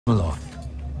my lord.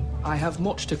 I have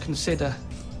much to consider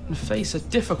and face a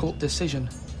difficult decision.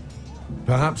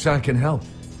 Perhaps I can help.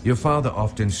 Your father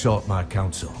often sought my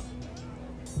counsel.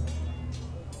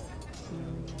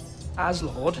 As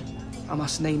Lord, I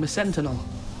must name a sentinel.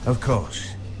 Of course.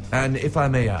 And if I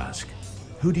may ask,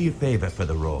 who do you favor for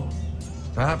the role?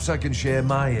 Perhaps I can share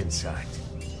my insight.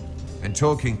 And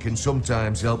talking can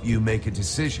sometimes help you make a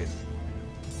decision.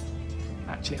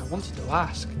 Actually, I wanted to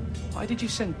ask, why did you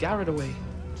send Garrett away?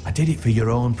 I did it for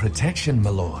your own protection, my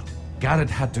lord.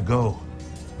 Garrett had to go.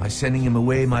 By sending him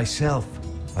away myself,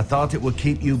 I thought it would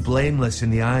keep you blameless in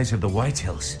the eyes of the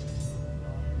Whitehills.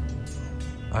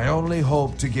 I only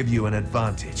hope to give you an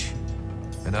advantage,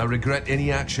 and I regret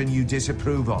any action you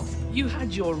disapprove of. You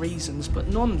had your reasons, but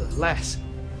nonetheless,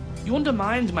 you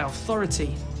undermined my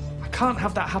authority. I can't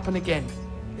have that happen again.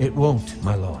 It won't,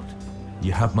 my lord.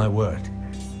 You have my word.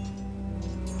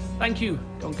 Thank you,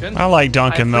 Duncan. I like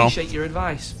Duncan, though. I appreciate your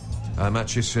advice. I'm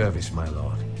at your service, my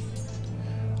lord.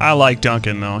 I like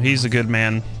Duncan, though. He's a good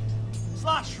man.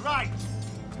 Slash right.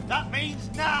 That means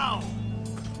now.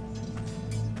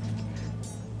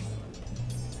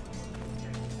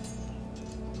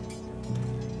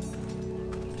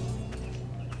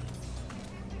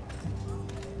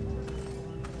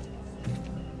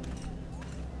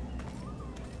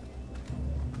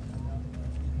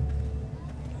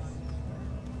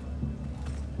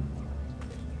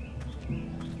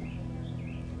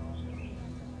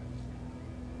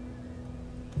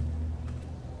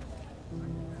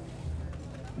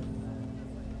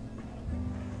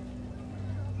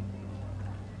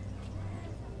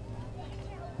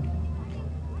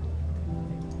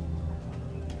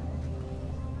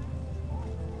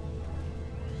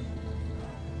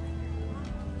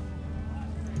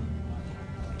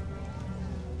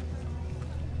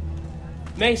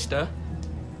 Maester?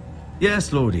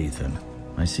 Yes, Lord Ethan.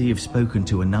 I see you've spoken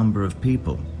to a number of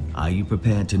people. Are you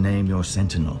prepared to name your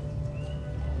sentinel?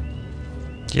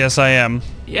 Yes, I am.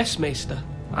 Yes, Maester.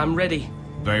 I'm ready.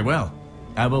 Very well.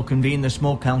 I will convene the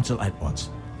small council at once.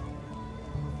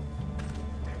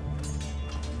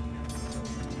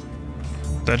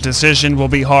 The decision will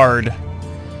be hard,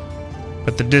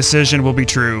 but the decision will be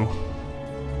true.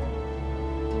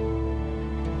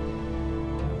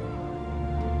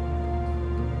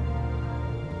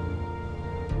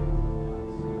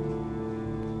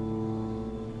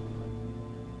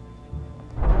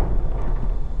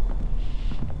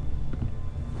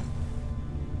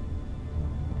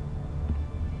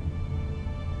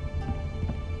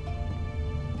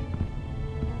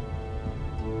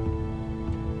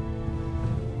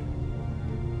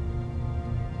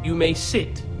 You may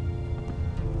sit.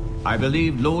 I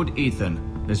believe Lord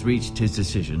Ethan has reached his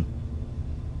decision.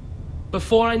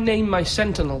 Before I name my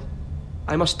sentinel,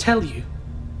 I must tell you.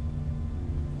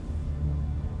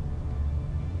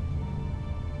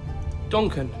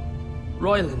 Duncan,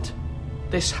 Royland,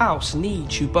 this house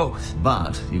needs you both.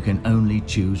 But you can only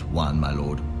choose one, my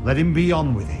lord. Let him be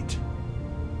on with it.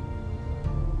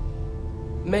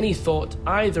 Many thought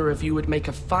either of you would make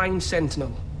a fine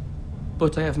sentinel,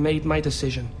 but I have made my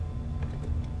decision.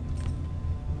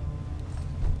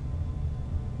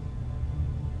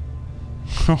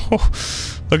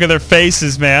 Look at their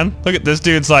faces, man. Look at this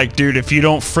dude's like, dude, if you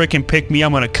don't frickin' pick me,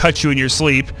 I'm gonna cut you in your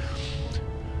sleep.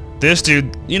 This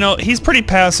dude, you know, he's pretty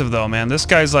passive though, man. This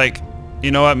guy's like,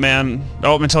 you know what, man?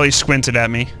 Oh, until he squinted at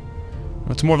me.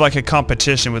 It's more of like a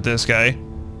competition with this guy.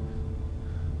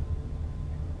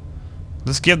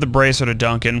 Let's give the bracer to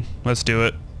Duncan. Let's do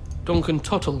it. Duncan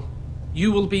Tuttle,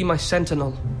 you will be my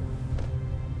sentinel.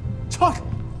 Tot!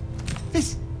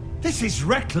 This is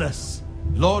reckless.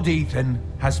 Lord Ethan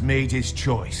has made his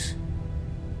choice.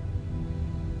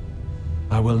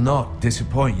 I will not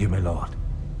disappoint you, my lord.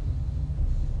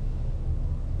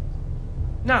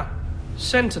 Now,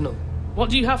 sentinel, what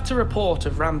do you have to report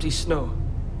of Ramsay Snow?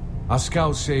 Our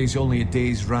scouts say he's only a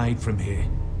day's ride from here,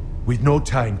 with no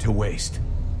time to waste.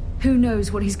 Who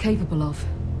knows what he's capable of?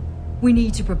 We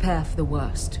need to prepare for the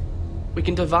worst. We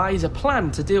can devise a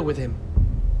plan to deal with him.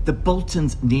 The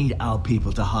Boltons need our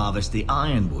people to harvest the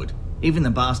ironwood. Even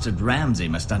the bastard Ramsay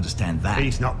must understand that.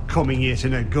 He's not coming here to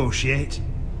negotiate.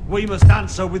 We must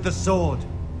answer with the sword.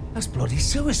 That's bloody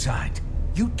suicide.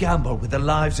 You gamble with the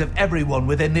lives of everyone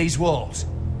within these walls.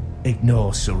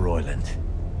 Ignore Sir Royland.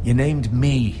 You named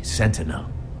me Sentinel.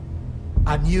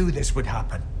 I knew this would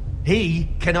happen. He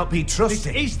cannot be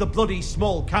trusted. This is the bloody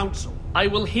small council. I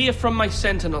will hear from my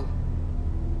sentinel.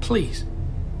 Please.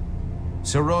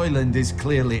 Sir Royland is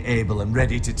clearly able and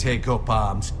ready to take up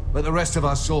arms, but the rest of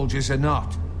our soldiers are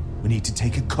not. We need to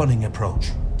take a cunning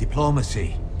approach.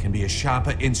 Diplomacy, can be a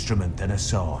sharper instrument than a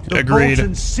sword. The Agreed.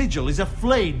 Bolton sigil is a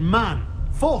flayed man.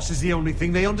 Force is the only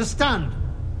thing they understand.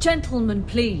 Gentlemen,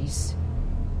 please.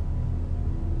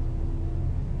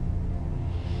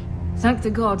 Thank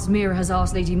the gods Mira has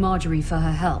asked Lady Marjorie for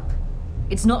her help.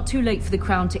 It's not too late for the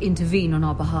Crown to intervene on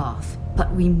our behalf,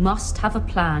 but we must have a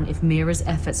plan if Mira's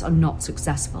efforts are not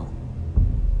successful.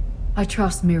 I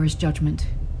trust Mira's judgment.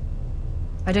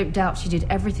 I don't doubt she did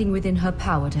everything within her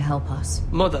power to help us.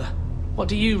 Mother, what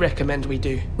do you recommend we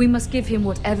do? We must give him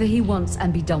whatever he wants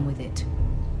and be done with it.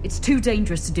 It's too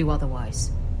dangerous to do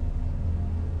otherwise.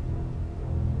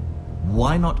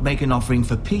 Why not make an offering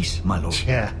for peace, my lord?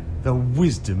 Yeah, the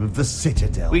wisdom of the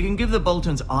Citadel. We can give the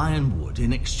Boltons ironwood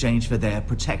in exchange for their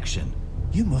protection.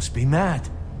 You must be mad.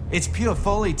 It's pure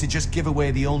folly to just give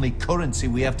away the only currency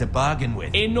we have to bargain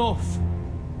with. Enough!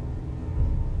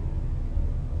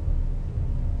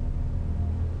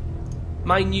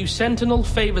 My new Sentinel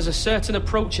favors a certain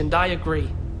approach, and I agree.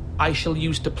 I shall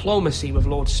use diplomacy with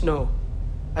Lord Snow.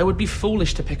 I would be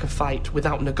foolish to pick a fight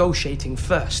without negotiating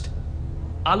first.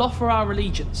 I'll offer our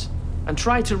allegiance, and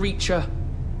try to reach a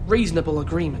reasonable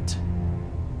agreement.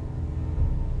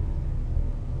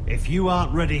 If you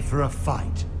aren't ready for a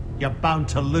fight, you're bound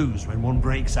to lose when one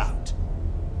breaks out.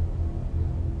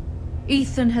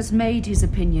 Ethan has made his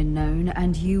opinion known,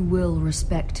 and you will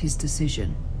respect his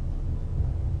decision.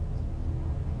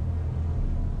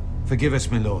 Forgive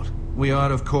us, my lord. We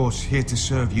are, of course, here to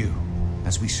serve you,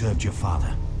 as we served your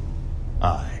father.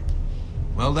 Aye.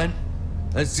 Well then,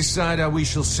 let's decide how we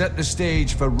shall set the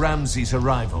stage for Ramsay's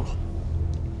arrival.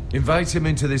 Invite him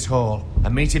into this hall,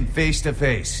 and meet him face to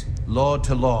face, lord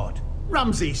to lord.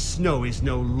 Ramsay Snow is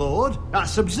no lord.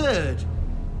 That's absurd.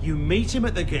 You meet him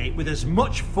at the gate with as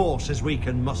much force as we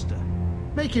can muster.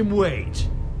 Make him wait.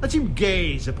 Let him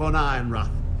gaze upon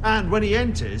Ironwrath. And when he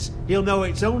enters, he'll know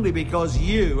it's only because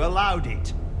you allowed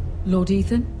it. Lord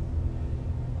Ethan?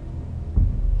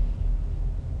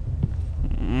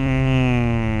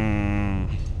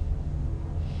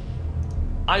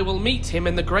 I will meet him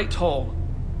in the Great Hall.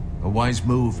 A wise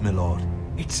move, my lord.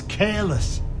 It's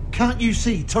careless. Can't you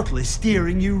see Tuttle is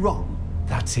steering you wrong?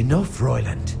 That's enough,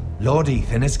 Royland. Lord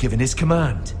Ethan has given his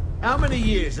command. How many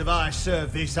years have I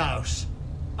served this house?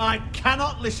 I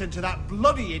cannot listen to that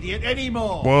bloody idiot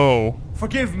anymore. Whoa.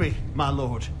 Forgive me, my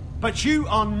lord, but you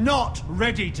are not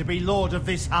ready to be lord of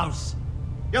this house.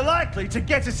 You're likely to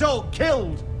get us all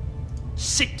killed.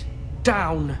 Sit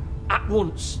down at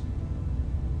once.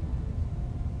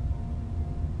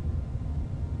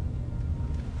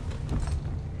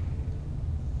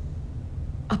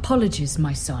 Apologies,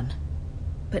 my son.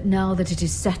 But now that it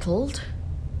is settled,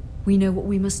 we know what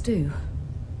we must do.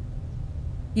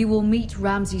 You will meet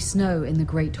Ramsay Snow in the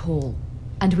Great Hall,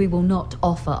 and we will not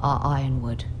offer our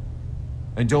ironwood.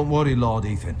 And don't worry, Lord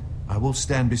Ethan. I will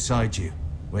stand beside you,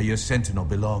 where your sentinel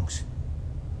belongs.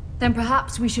 Then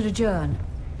perhaps we should adjourn.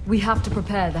 We have to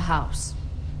prepare the house.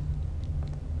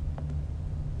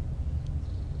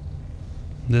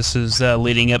 This is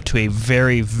leading up to a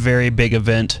very, very big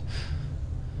event.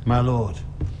 My lord,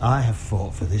 I have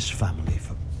fought for this family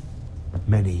for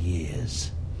many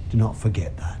years. Do not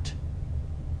forget that.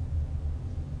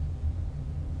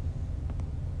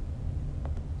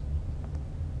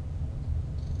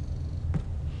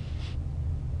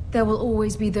 There will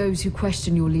always be those who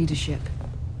question your leadership,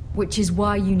 which is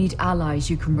why you need allies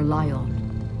you can rely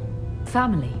on.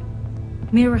 Family.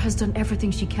 Mira has done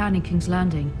everything she can in King's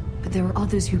Landing, but there are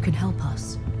others who can help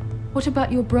us. What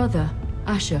about your brother,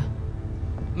 Asher?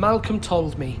 Malcolm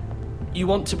told me. You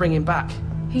want to bring him back?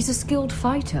 He's a skilled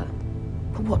fighter.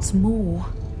 But what's more,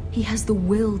 he has the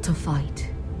will to fight.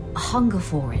 A hunger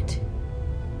for it.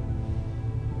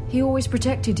 He always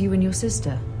protected you and your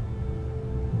sister.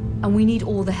 And we need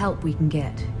all the help we can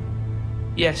get.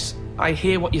 Yes, I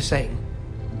hear what you're saying.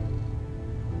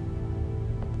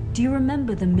 Do you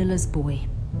remember the miller's boy?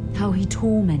 How he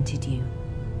tormented you?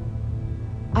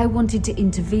 I wanted to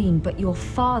intervene, but your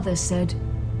father said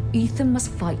Ethan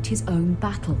must fight his own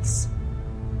battles.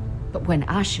 But when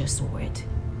Asher saw it,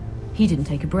 he didn't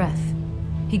take a breath.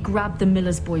 He grabbed the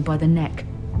miller's boy by the neck.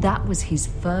 That was his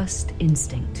first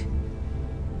instinct.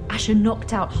 Asher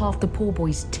knocked out half the poor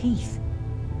boy's teeth.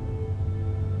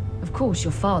 Of course,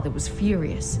 your father was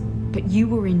furious, but you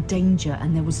were in danger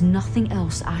and there was nothing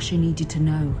else Asher needed to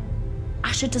know.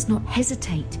 Asher does not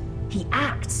hesitate. He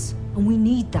acts, and we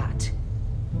need that.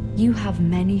 You have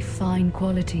many fine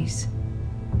qualities,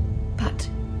 but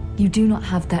you do not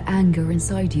have that anger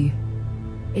inside you.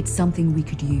 It's something we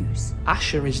could use.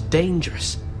 Asher is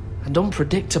dangerous and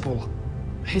unpredictable.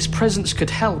 His presence could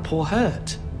help or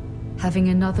hurt. Having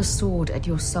another sword at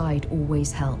your side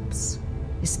always helps,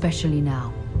 especially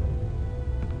now.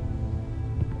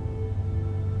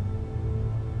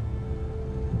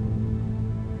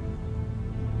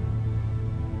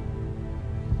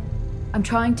 I'm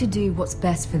trying to do what's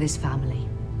best for this family.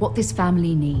 What this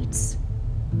family needs.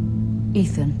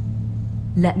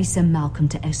 Ethan, let me send Malcolm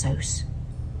to Essos.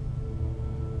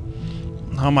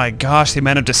 Oh my gosh, the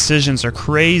amount of decisions are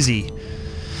crazy.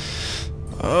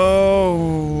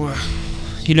 Oh...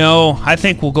 You know, I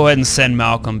think we'll go ahead and send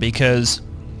Malcolm, because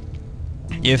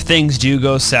if things do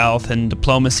go south and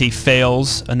diplomacy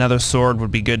fails, another sword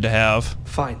would be good to have.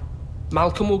 Fine.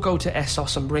 Malcolm will go to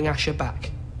Essos and bring Asher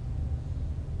back.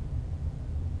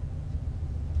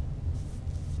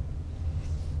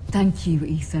 Thank you,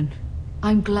 Ethan.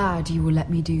 I'm glad you will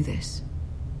let me do this.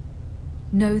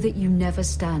 Know that you never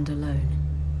stand alone.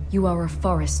 You are a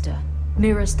Forester.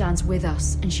 Mira stands with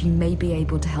us, and she may be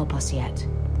able to help us yet.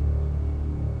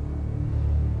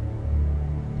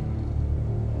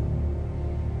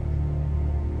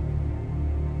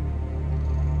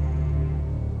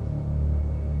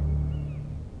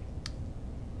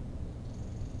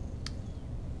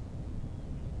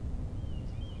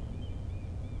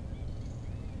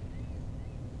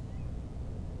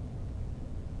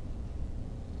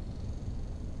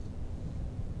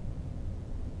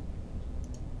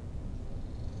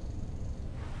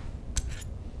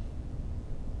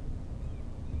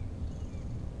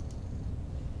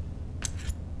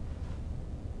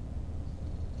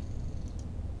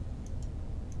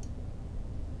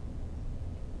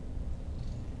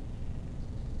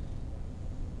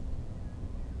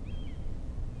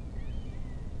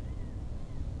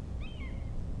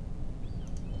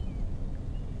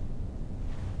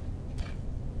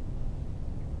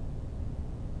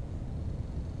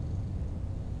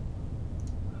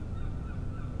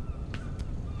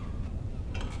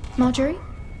 Marjorie?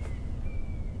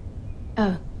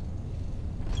 Oh.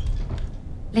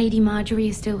 Lady Marjorie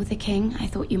is still with the king. I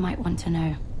thought you might want to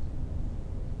know.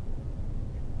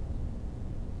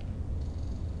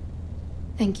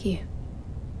 Thank you.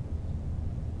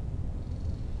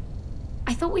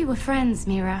 I thought we were friends,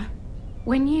 Mira.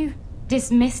 When you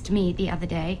dismissed me the other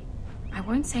day, I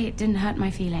won't say it didn't hurt my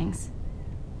feelings.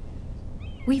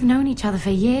 We've known each other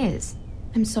for years.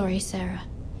 I'm sorry, Sarah.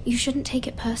 You shouldn't take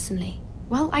it personally.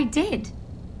 Well, I did.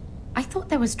 I thought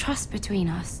there was trust between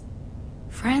us.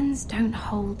 Friends don't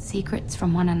hold secrets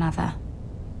from one another.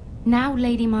 Now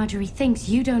Lady Marjorie thinks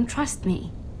you don't trust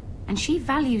me, and she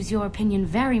values your opinion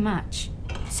very much.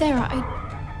 Sarah,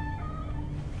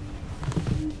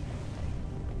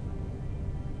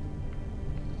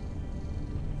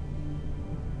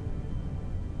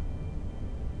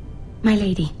 My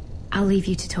lady, I'll leave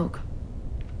you to talk.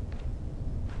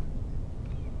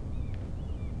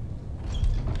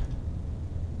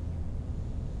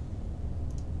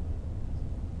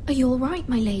 Are you all right,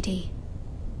 my lady?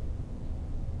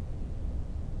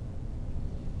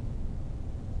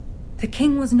 The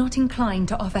king was not inclined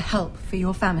to offer help for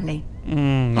your family.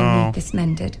 No. I need this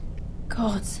mended.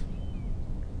 Gods.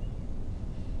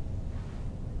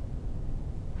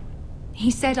 He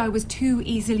said I was too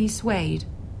easily swayed.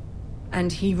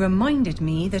 And he reminded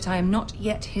me that I am not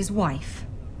yet his wife.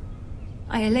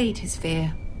 I allayed his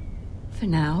fear. For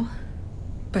now.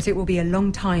 But it will be a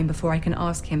long time before I can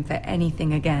ask him for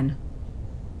anything again.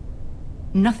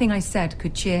 Nothing I said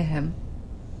could cheer him.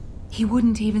 He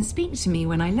wouldn't even speak to me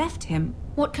when I left him.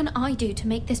 What can I do to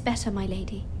make this better, my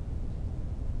lady?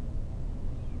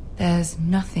 There's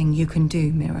nothing you can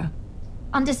do, Mira.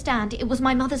 Understand, it was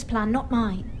my mother's plan, not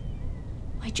mine.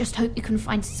 I just hope you can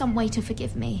find some way to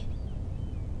forgive me.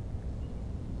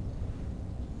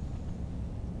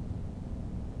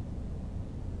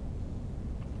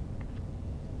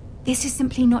 This is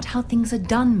simply not how things are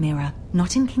done, Mira.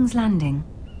 Not in King's Landing.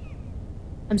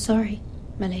 I'm sorry,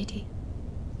 my lady.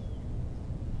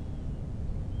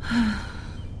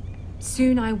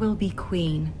 Soon I will be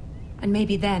queen, and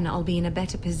maybe then I'll be in a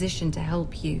better position to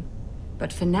help you.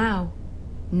 But for now,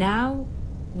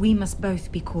 we must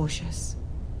both be cautious.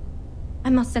 I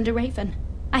must send a raven.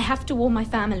 I have to warn my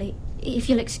family. If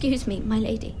you'll excuse me, my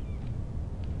lady.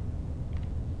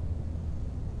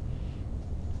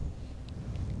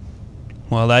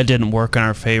 Well, that didn't work in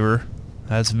our favor.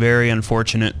 That's very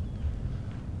unfortunate.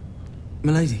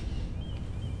 Milady.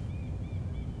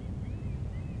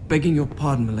 Begging your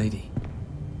pardon, milady.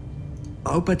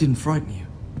 I hope I didn't frighten you.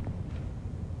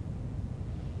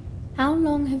 How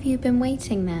long have you been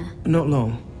waiting there? Not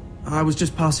long. I was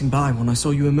just passing by when I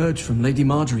saw you emerge from Lady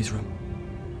Marjorie's room.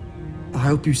 I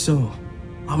hope you saw.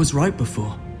 I was right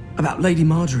before. About Lady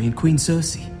Marjorie and Queen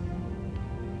Cersei.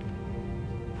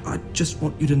 I just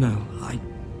want you to know,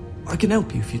 I can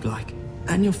help you if you'd like.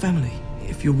 And your family,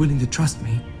 if you're willing to trust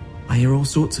me. I hear all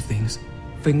sorts of things.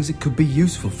 Things that could be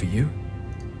useful for you.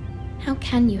 How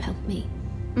can you help me?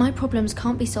 My problems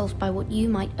can't be solved by what you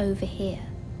might overhear.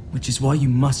 Which is why you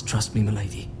must trust me,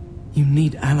 milady. You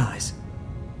need allies.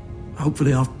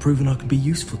 Hopefully I've proven I can be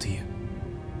useful to you.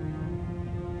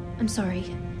 I'm sorry.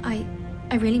 I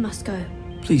really must go.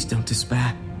 Please don't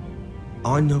despair.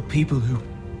 I know people who...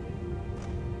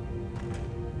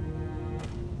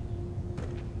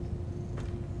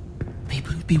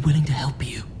 People who'd be willing to help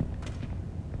you.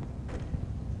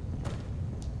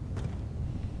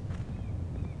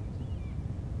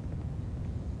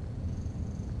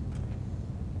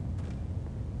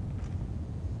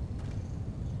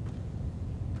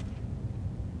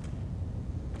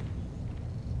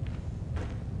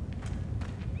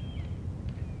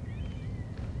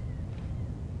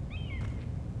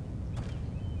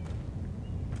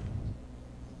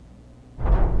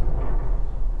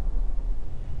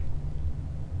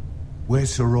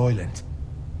 Where's Sir Royland?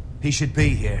 He should be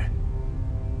here.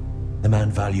 The man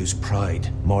values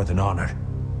pride more than honor.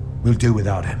 We'll do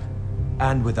without him.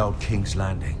 And without King's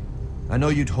Landing. I know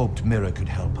you'd hoped Mira could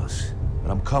help us, but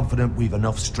I'm confident we've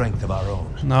enough strength of our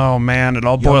own. Oh man, it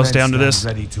all boils down to this.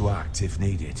 Ready to act if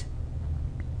needed.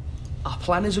 Our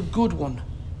plan is a good one.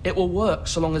 It will work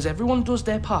so long as everyone does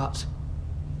their part.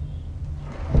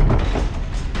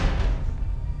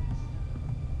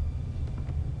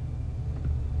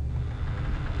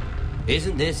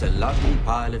 Isn't this a lovely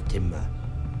pile of timber?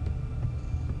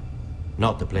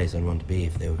 Not the place I'd want to be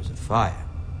if there was a fire.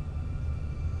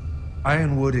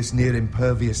 Ironwood is near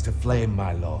impervious to flame,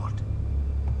 my lord.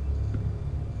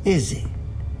 Is it?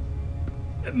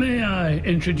 May I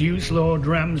introduce Lord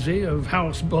Ramsay of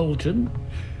House Bolton,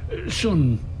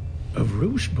 son of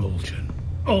Roose Bolton.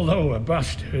 Although a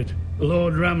bastard,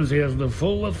 Lord Ramsay has the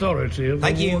full authority of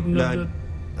Thank the you, Warden of Lord.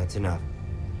 That's enough.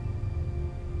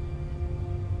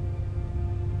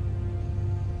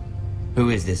 Who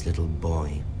is this little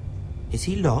boy? Is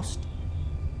he lost?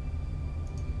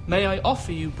 May I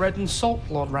offer you bread and salt,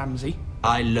 Lord Ramsay?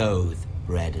 I loathe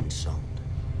bread and salt.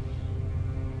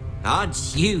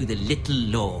 Aren't you the little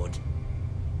lord?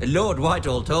 Lord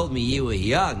Whitehall told me you were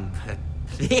young, but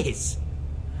this...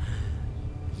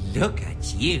 Look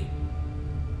at you.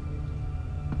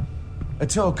 A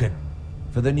token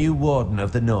for the new Warden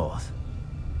of the North.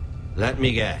 Let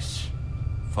me guess.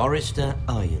 Forrester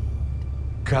Iron.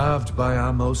 Carved by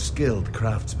our most skilled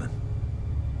craftsmen.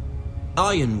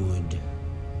 Ironwood.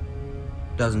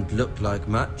 Doesn't look like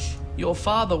much. Your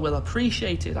father will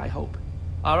appreciate it, I hope.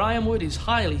 Our ironwood is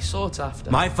highly sought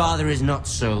after. My father is not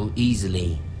so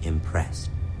easily impressed.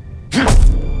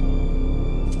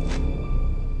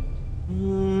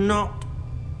 Not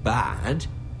bad.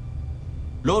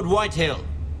 Lord Whitehill,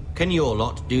 can your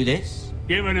lot do this?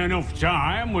 Given enough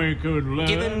time, we could learn...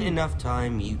 Given enough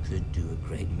time, you could do a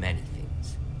great many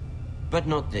things. But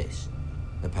not this,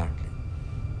 apparently.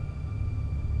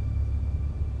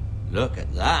 Look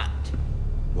at that.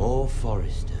 More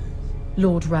Foresters.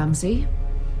 Lord Ramsay?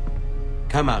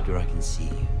 Come out where I can see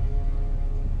you.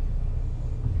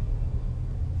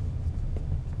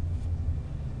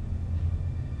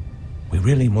 We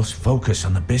really must focus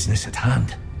on the business at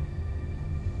hand.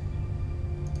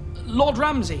 Lord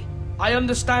Ramsay, I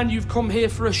understand you've come here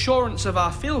for assurance of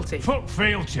our fealty. Fuck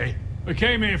fealty. We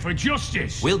came here for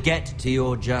justice. We'll get to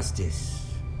your justice.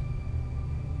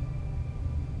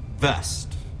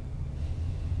 First,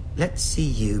 let's see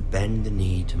you bend the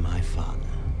knee to my father,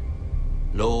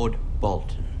 Lord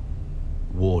Bolton,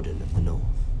 Warden of the North.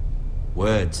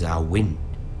 Words are wind.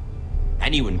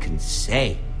 Anyone can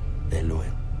say they're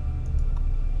loyal.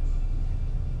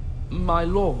 My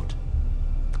lord.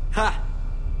 Ha!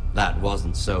 That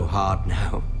wasn't so hard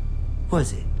now,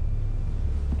 was it?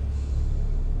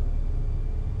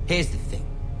 Here's the thing.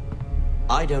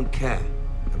 I don't care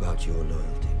about your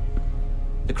loyalty.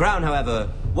 The Crown,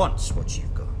 however, wants what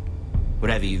you've got.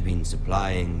 Whatever you've been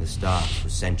supplying the staff for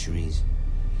centuries.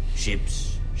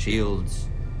 Ships, shields,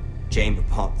 chamber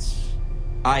pots.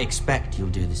 I expect you'll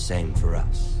do the same for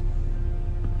us.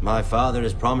 My father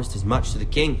has promised as much to the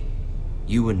king.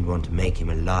 You wouldn't want to make him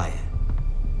a liar,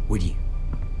 would you?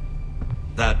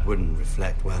 That wouldn't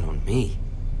reflect well on me.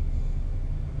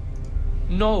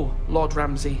 No, Lord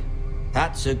Ramsay.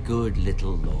 That's a good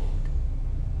little lord.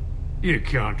 You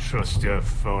can't trust her,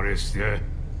 Forrester.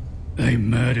 They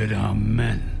murdered our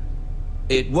men.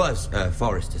 It was a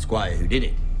Forrester squire who did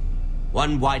it.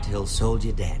 One Whitehill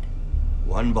soldier dead.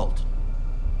 One Bolton.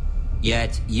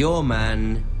 Yet your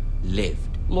man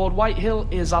lived. Lord Whitehill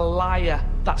is a liar.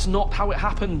 That's not how it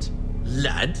happened.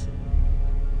 Lad?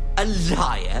 A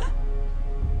liar?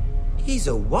 He's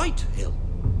a Whitehill.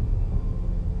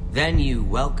 Then you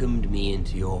welcomed me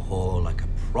into your hall like a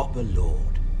proper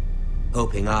lord.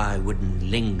 hoping I wouldn't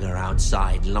linger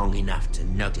outside long enough to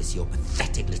notice your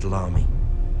pathetic little army.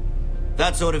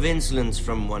 That sort of insolence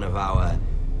from one of our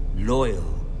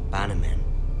loyal bannermen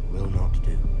will not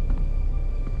do.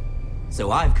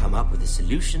 So I've come up with a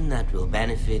solution that will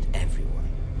benefit everyone.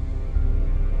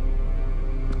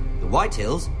 The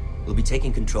Whitehills will be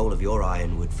taking control of your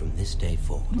ironwood from this day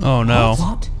forward. Oh no.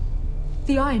 What?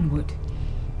 The ironwood?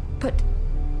 But...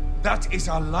 That is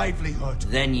our livelihood.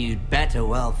 Then you'd better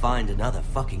well find another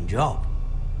fucking job.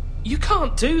 You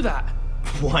can't do that.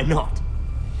 Why not?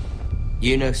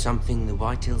 You know something the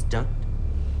Whitehills don't?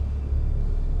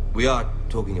 We are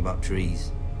talking about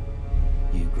trees.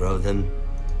 You grow them,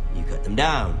 you cut them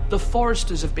down. The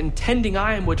foresters have been tending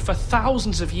ironwood for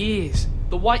thousands of years.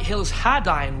 The Whitehills had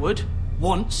ironwood,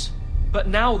 once, but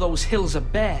now those hills are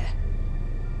bare.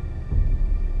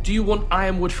 Do you want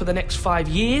ironwood for the next 5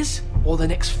 years, or the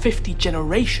next 50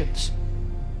 generations?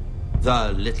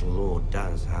 The little lord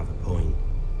does have a point.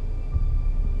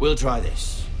 We'll try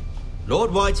this.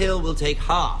 Lord Whitehill will take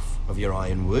half of your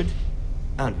ironwood,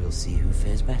 and we'll see who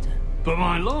fares better. But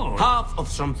my lord... Half of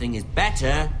something is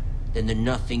better than the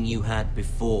nothing you had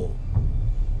before.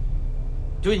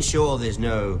 To ensure there's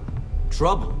no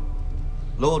trouble,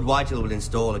 Lord Whitehill will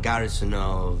install a garrison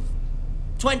of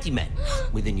 20 men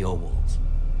within your walls.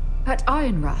 At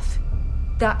Ironrath,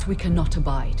 that we cannot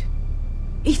abide.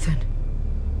 Ethan.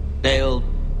 They'll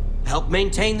help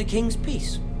maintain the king's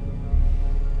peace.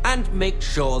 And make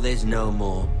sure there's no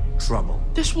more trouble.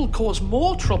 This will cause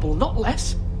more trouble, not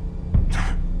less.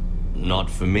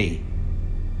 Not for me.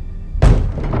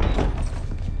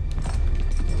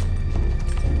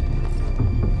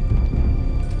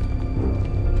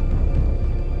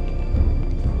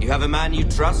 You have a man you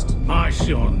trust? My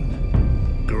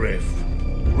son, Griff.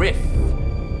 Griff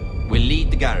will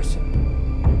lead the garrison.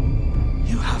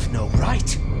 You have no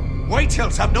right.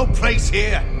 Whitehills have no place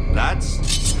here. Lads,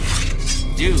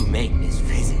 do make this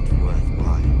visit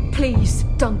worthwhile. Please,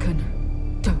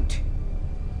 Duncan, don't.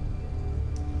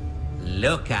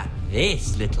 Look at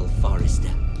this, little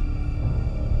forester.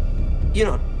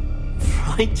 You're not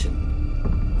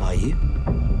frightened, are you?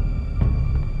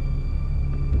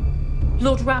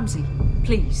 Lord Ramsay,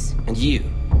 please. And you?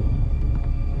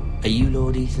 Are you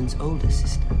Lord Ethan's older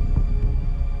sister?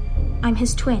 I'm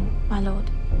his twin, my lord.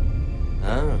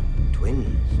 Ah,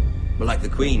 twins. Well, like the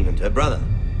Queen and her brother.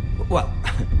 Well,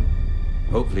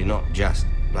 hopefully not just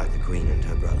like the Queen and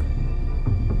her brother.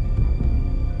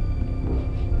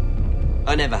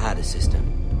 I never had a sister.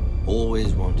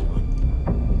 Always wanted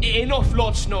one. Enough,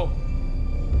 Lord Snow.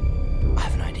 I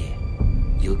have an idea.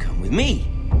 You'll come with me.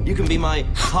 You can be my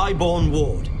highborn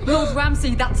ward. Lord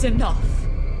Ramsay, that's enough.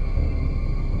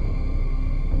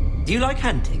 Do you like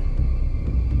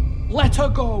hunting? Let her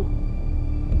go.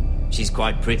 She's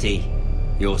quite pretty,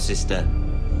 your sister.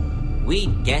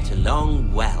 We'd get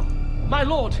along well. My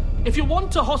lord, if you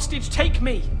want a hostage, take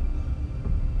me.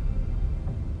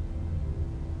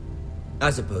 I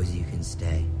suppose you can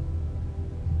stay.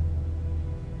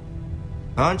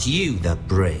 Aren't you the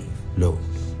brave lord?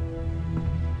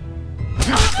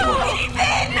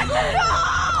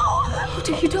 What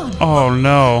have you done? Oh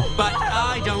no. But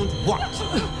I don't want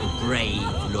a brave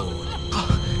lord.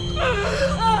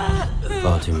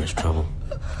 Far too much trouble.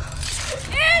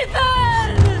 Ethan!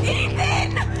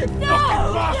 Ethan! No!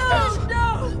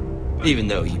 Even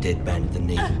though you did bend the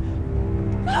knee.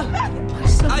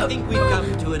 I think we've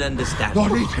come to an understanding.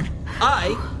 Lord Ethan!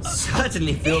 I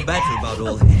certainly feel better about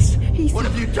all this. What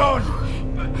have you done?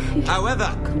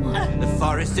 However, the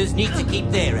foresters need to keep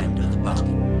their end of the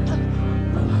bargain.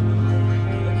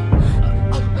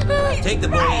 Take the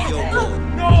boy in your ward.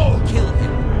 No! Kill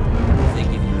him if they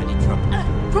give you any trouble.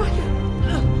 Brian!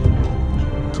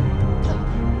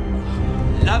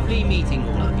 Lovely meeting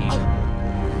all of you.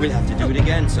 We'll have to do it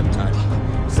again sometime.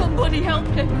 Somebody help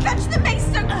him! Catch the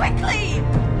beast so quickly!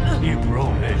 You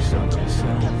brought this on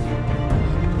yourself.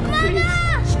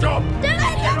 Mama! Stop! Don't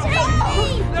let him take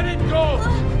me! Let it go!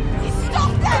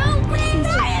 Stop them! Please,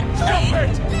 Ryan, Stop please!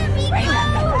 it! Let me go,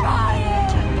 Ryan!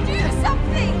 Do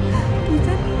something!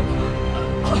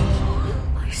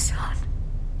 My son.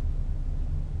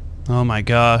 Oh my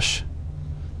gosh.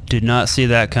 Did not see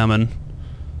that coming.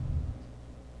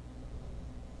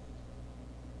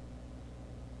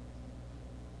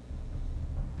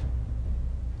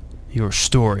 Your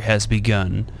story has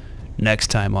begun. Next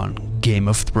time on Game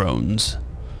of Thrones.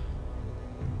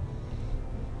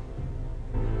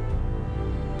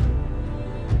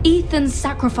 Ethan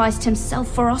sacrificed himself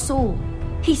for us all.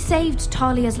 He saved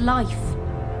Talia's life.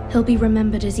 He'll be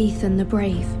remembered as Ethan the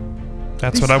Brave.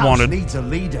 That's This what I house wanted. needs a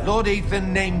leader. Lord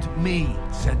Ethan named me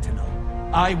Sentinel.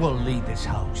 I will lead this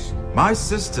house. My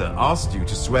sister asked you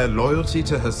to swear loyalty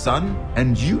to her son,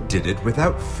 and you did it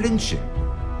without flinching.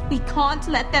 We can't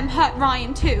let them hurt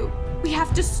Ryan too. We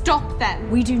have to stop them.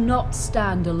 We do not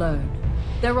stand alone.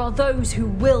 There are those who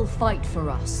will fight for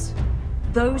us.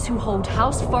 Those who hold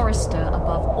House Forrester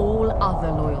above all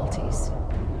other loyalties.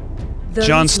 Those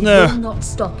Jon Snow. who will not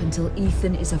stop until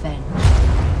Ethan is avenged.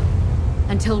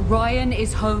 Until Ryan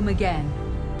is home again,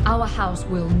 our house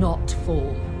will not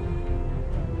fall.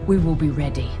 We will be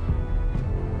ready.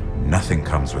 Nothing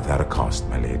comes without a cost,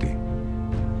 my lady.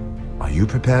 Are you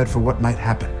prepared for what might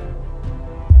happen?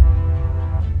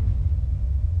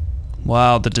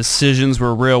 Wow, the decisions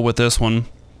were real with this one.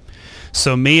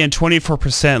 So me and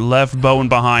 24% left Bowen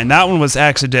behind. That one was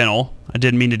accidental. I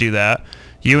didn't mean to do that.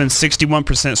 You and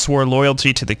 61% swore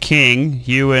loyalty to the king.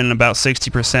 You and about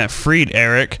 60% freed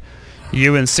Eric.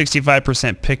 You and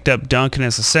 65% picked up Duncan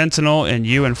as a sentinel. And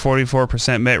you and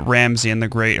 44% met Ramsey in the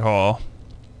Great Hall.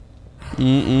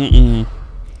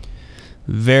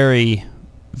 Very,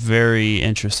 very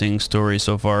interesting story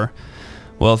so far.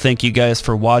 Well, thank you guys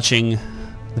for watching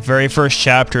the very first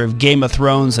chapter of Game of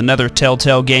Thrones, another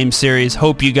Telltale game series.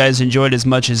 Hope you guys enjoyed as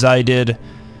much as I did.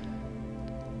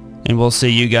 And we'll see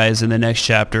you guys in the next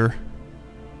chapter.